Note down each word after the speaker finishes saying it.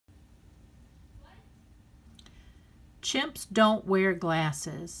Chimps Don't Wear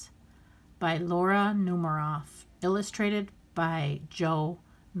Glasses by Laura Numeroff, illustrated by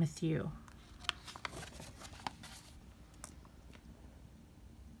nephew.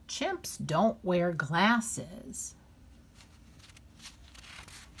 Chimps don't wear glasses.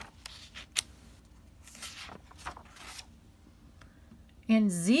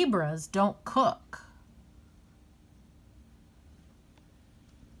 And zebras don't cook.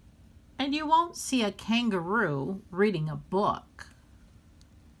 And you won't see a kangaroo reading a book.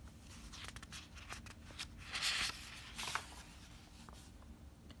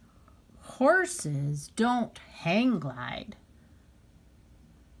 Horses don't hang glide.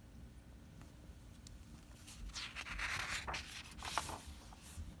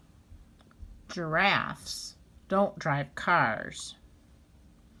 Giraffes don't drive cars.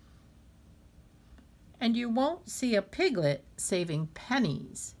 And you won't see a piglet saving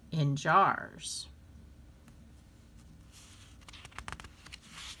pennies in jars.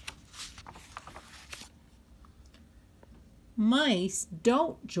 Mice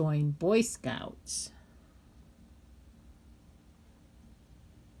don't join Boy Scouts.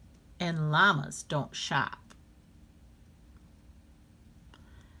 And llamas don't shop.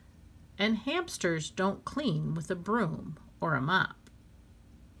 And hamsters don't clean with a broom or a mop.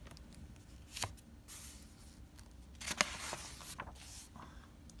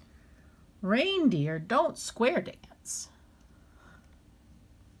 Reindeer don't square dance.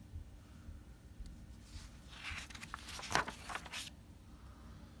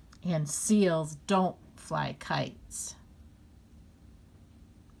 And seals don't fly kites.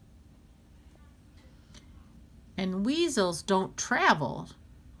 And weasels don't travel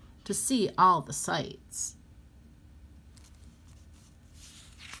to see all the sights.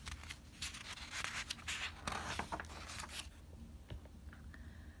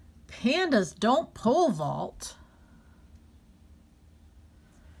 Pandas don't pole vault.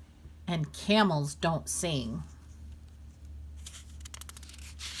 And camels don't sing.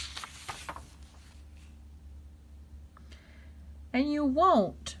 And you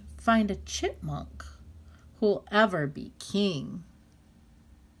won't find a chipmunk who'll ever be king.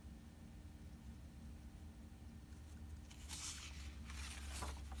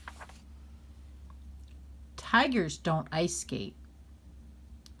 Tigers don't ice skate.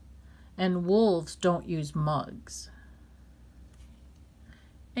 And wolves don't use mugs.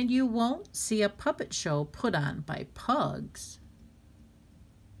 And you won't see a puppet show put on by pugs.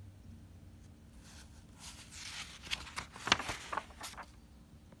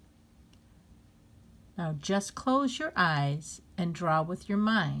 Now just close your eyes and draw with your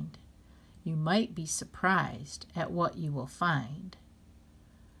mind. You might be surprised at what you will find.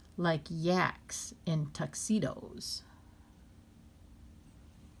 Like yaks in tuxedos.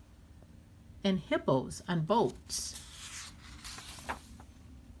 And hippos on boats.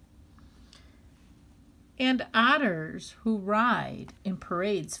 And otters who ride in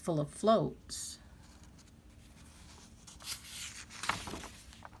parades full of floats.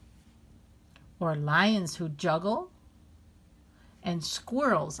 Or lions who juggle, and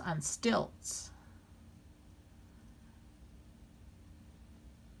squirrels on stilts.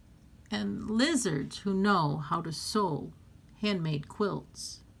 And lizards who know how to sew handmade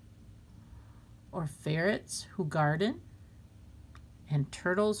quilts. Or ferrets who garden, and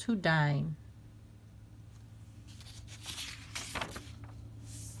turtles who dine.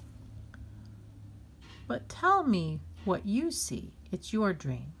 But tell me what you see. It's your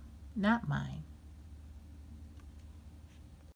dream, not mine.